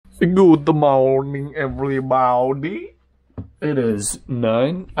Good morning, everybody. It is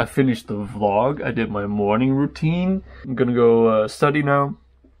 9. I finished the vlog. I did my morning routine. I'm gonna go study now.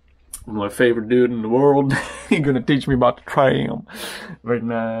 My favorite dude in the world. He's gonna teach me about the tram. Very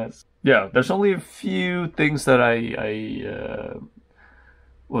nice. Yeah, there's only a few things that I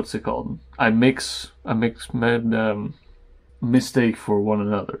what's it called? I mix mistake for one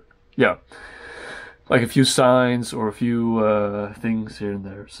another. Yeah. Like a few signs or a few things here and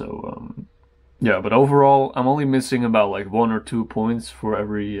there. So yeah, but overall I'm only missing about like 1 or 2 points for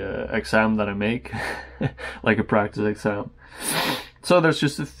every exam that I make. Like a practice exam. So there's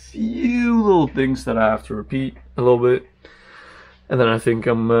just a few little things that I have to repeat a little bit. And then I think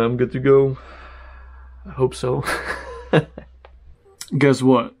I'm good to go. I hope so. Guess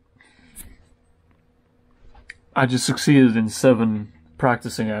what? I just succeeded in 7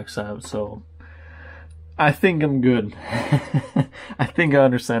 practicing exams, so I think I'm good. I think I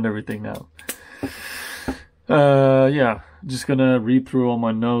understand everything now. Yeah, just gonna read through all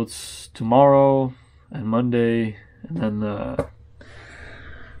my notes tomorrow and Monday, and then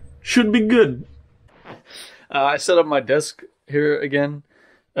should be good. I set up my desk here again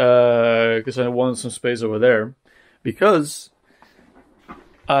because I wanted some space over there, because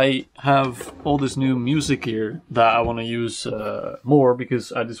I have all this new music here that I want to use more,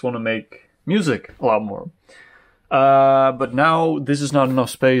 because I just want to make music a lot more. But now this is not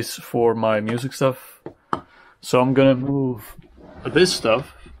enough space for my music stuff, so I'm gonna move this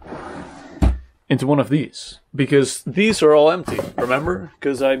stuff into one of these, because these are all empty, remember?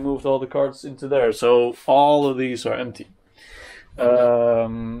 Because I moved all the cards into there, so all of these are empty. So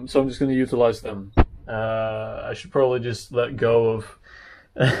I'm just gonna utilize them. I should probably just let go of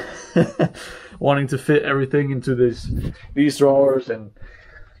wanting to fit everything into these drawers and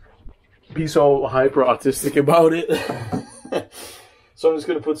be so hyper autistic about it. So I'm just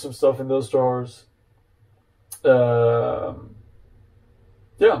gonna put some stuff in those drawers. Yeah,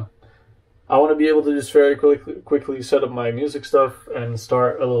 I want to be able to just very quickly set up my music stuff and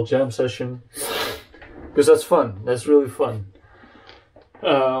start a little jam session, because that's fun. That's really fun.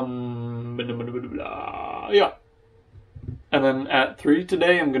 Yeah. And then at 3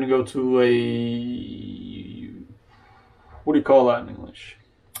 today, I'm gonna go to a, what do you call that in English?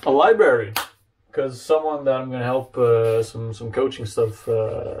 A library, because someone that I'm gonna help some coaching stuff.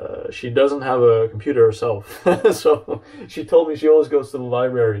 She doesn't have a computer herself, so she told me she always goes to the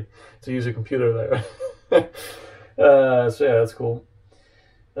library to use a computer there. So yeah, that's cool.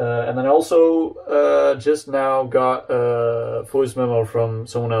 And then I also just now got a voice memo from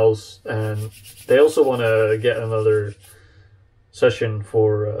someone else, and they also want to get another session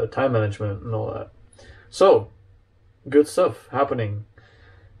for time management and all that. So good stuff happening,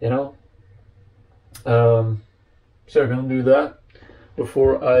 you know. So I'm gonna do that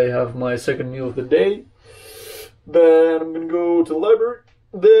before I have my second meal of the day. Then I'm gonna go to the library.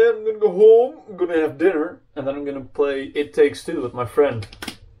 Then I'm gonna go home. I'm gonna have dinner, and then I'm gonna play It Takes Two with my friend.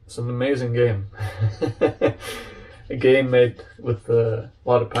 It's an amazing game. A game made with a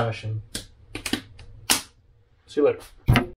lot of passion. See you later.